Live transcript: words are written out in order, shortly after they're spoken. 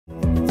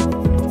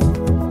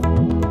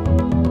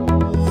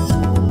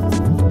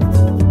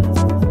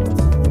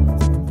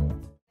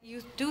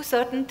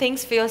certain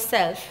things for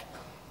yourself.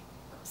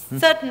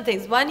 Certain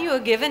things. One, you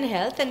are given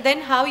health, and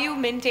then how you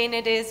maintain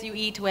it is you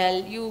eat well,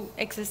 you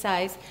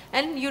exercise,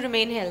 and you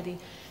remain healthy.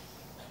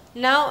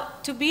 Now,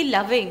 to be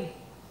loving,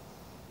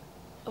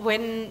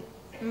 when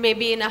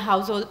maybe in a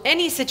household,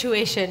 any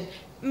situation,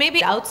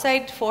 maybe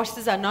outside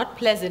forces are not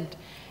pleasant,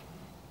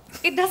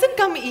 it doesn't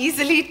come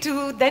easily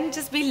to then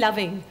just be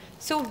loving.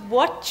 So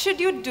what should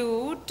you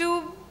do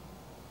to,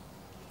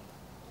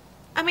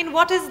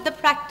 what is the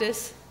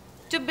practice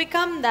to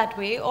become that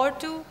way or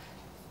to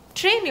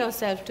train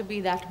yourself to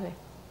be that way?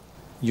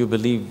 You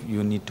believe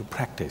you need to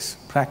practice.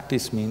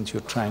 Practice means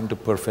you're trying to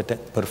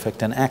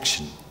perfect an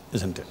action,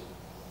 isn't it?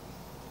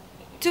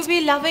 To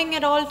be loving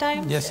at all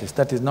times? Yes, yes,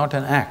 that is not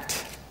an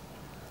act.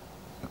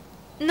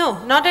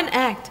 No, not an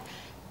act.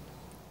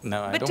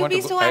 No, I but don't to want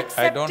be to so go, I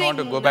accepting. don't want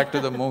to go back to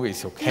the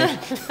movies, okay?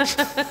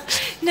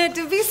 No,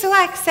 to be so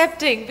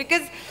accepting,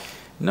 because…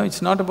 No,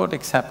 it's not about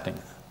accepting.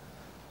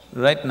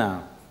 Right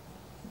now,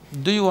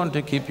 do you want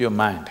to keep your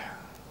mind,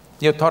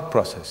 your thought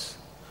process,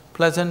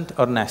 pleasant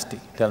or nasty?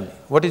 Tell me,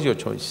 what is your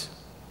choice?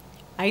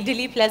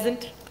 Ideally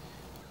pleasant.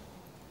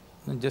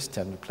 No, just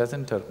tell me,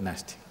 pleasant or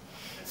nasty?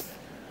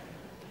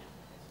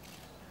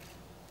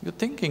 You're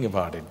thinking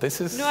about it,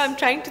 this is… No, I'm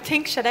trying to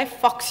think, should I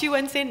fox you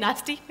and say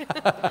nasty?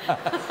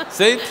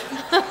 Say it.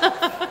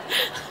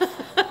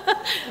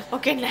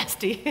 Okay,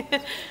 nasty.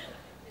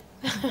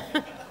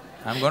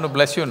 I'm going to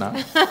bless you now. No.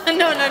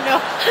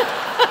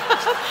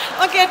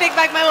 Okay, I take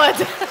back my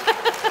words.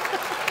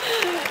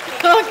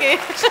 Okay.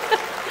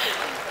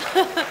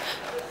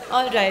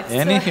 All right.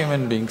 Any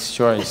human being's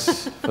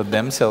choice for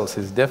themselves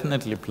is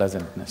definitely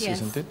pleasantness,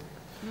 Yes. isn't it?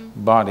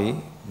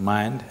 Body,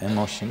 mind,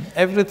 emotion,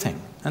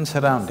 everything and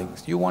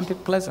surroundings, you want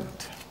it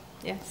pleasant.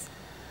 Yes.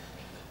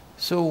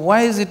 So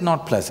why is it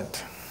not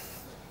pleasant?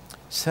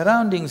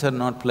 Surroundings are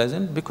not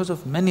pleasant because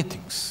of many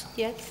things.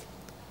 Yes.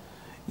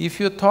 If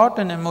your thought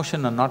and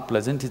emotion are not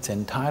pleasant, it's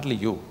entirely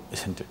you,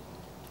 isn't it?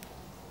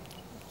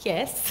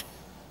 Yes.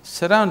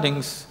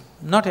 Surroundings,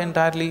 not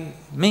entirely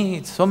me,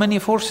 it's so many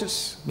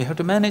forces. We have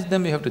to manage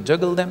them, we have to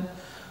juggle them.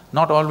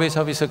 Not always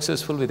are we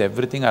successful with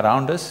everything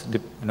around us.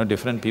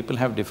 Different people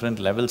have different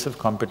levels of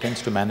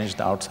competence to manage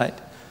the outside.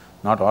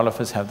 Not all of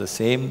us have the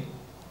same,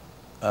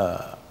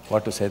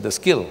 the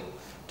skill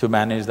to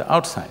manage the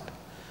outside.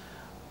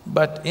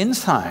 But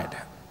inside,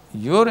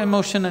 your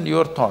emotion and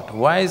your thought,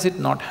 why is it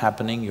not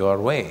happening your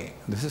way?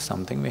 This is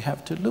something we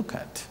have to look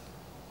at.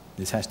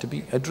 This has to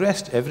be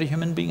addressed, every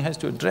human being has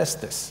to address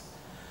this.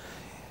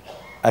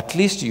 At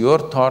least your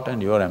thought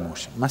and your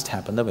emotion must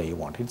happen the way you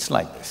want. It's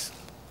like this.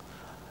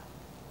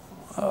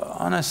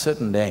 On a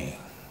certain day,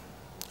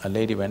 a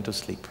lady went to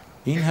sleep.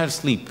 In her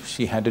sleep,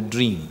 she had a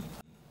dream.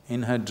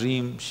 In her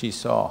dream, she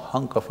saw a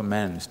hunk of a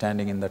man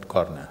standing in that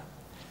corner.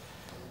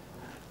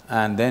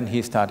 And then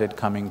he started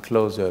coming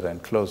closer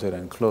and closer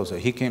and closer.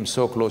 He came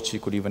so close she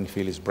could even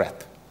feel his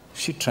breath.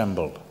 She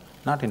trembled,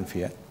 not in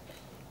fear.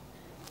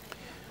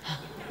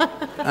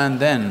 And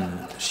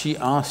then she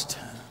asked,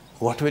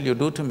 "What will you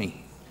do to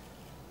me?"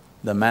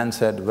 The man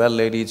said, "Well,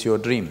 lady, it's your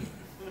dream."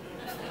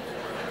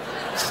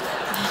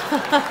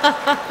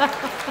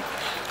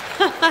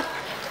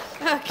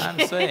 I'm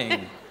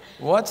saying,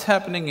 what's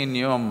happening in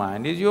your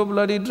mind is your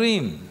bloody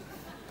dream.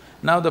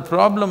 Now the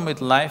problem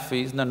with life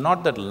is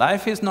not that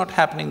life is not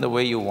happening the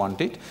way you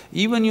want it,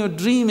 even your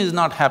dream is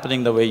not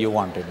happening the way you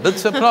want it.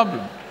 That's a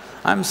problem.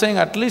 I'm saying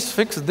at least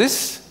fix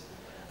this,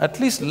 at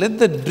least let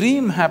the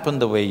dream happen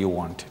the way you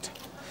want it.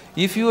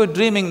 If you are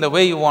dreaming the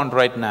way you want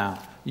right now,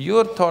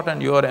 your thought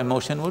and your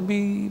emotion would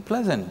be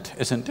pleasant,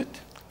 isn't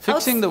it?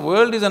 Fixing the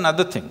world is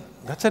another thing,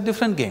 that's a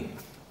different game.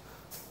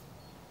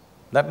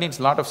 That needs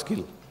lot of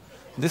skill.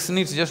 This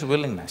needs just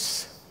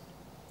willingness.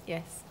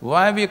 Yes.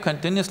 Why we are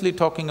continuously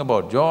talking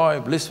about joy,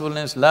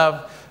 blissfulness,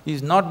 love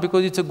is not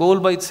because it's a goal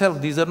by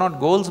itself, these are not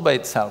goals by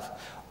itself.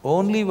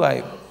 Only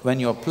when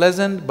you're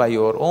pleasant by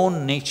your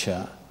own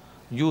nature,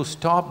 you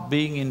stop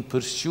being in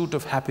pursuit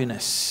of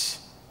happiness.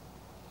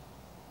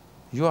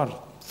 You are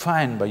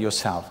fine by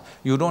yourself,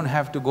 you don't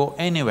have to go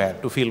anywhere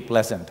to feel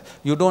pleasant,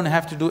 you don't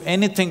have to do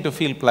anything to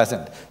feel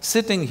pleasant.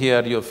 Sitting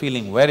here, you're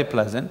feeling very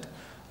pleasant,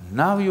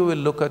 now you will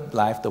look at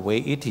life the way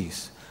it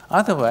is.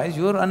 Otherwise,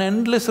 you're an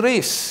endless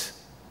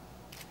race.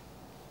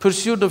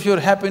 Pursuit of your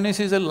happiness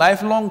is a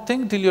lifelong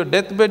thing. Till your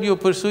deathbed you're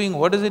pursuing,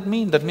 what does it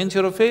mean? That means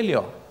you're a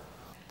failure.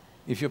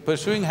 If you're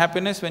pursuing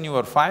happiness when you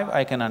were 5,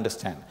 I can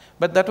understand.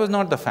 But that was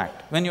not the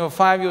fact. When you were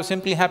 5, you're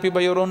simply happy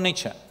by your own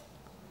nature.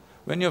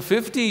 When you're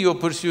 50, you're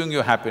pursuing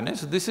your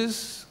happiness, this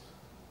is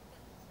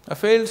a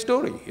failed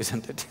story,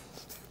 isn't it?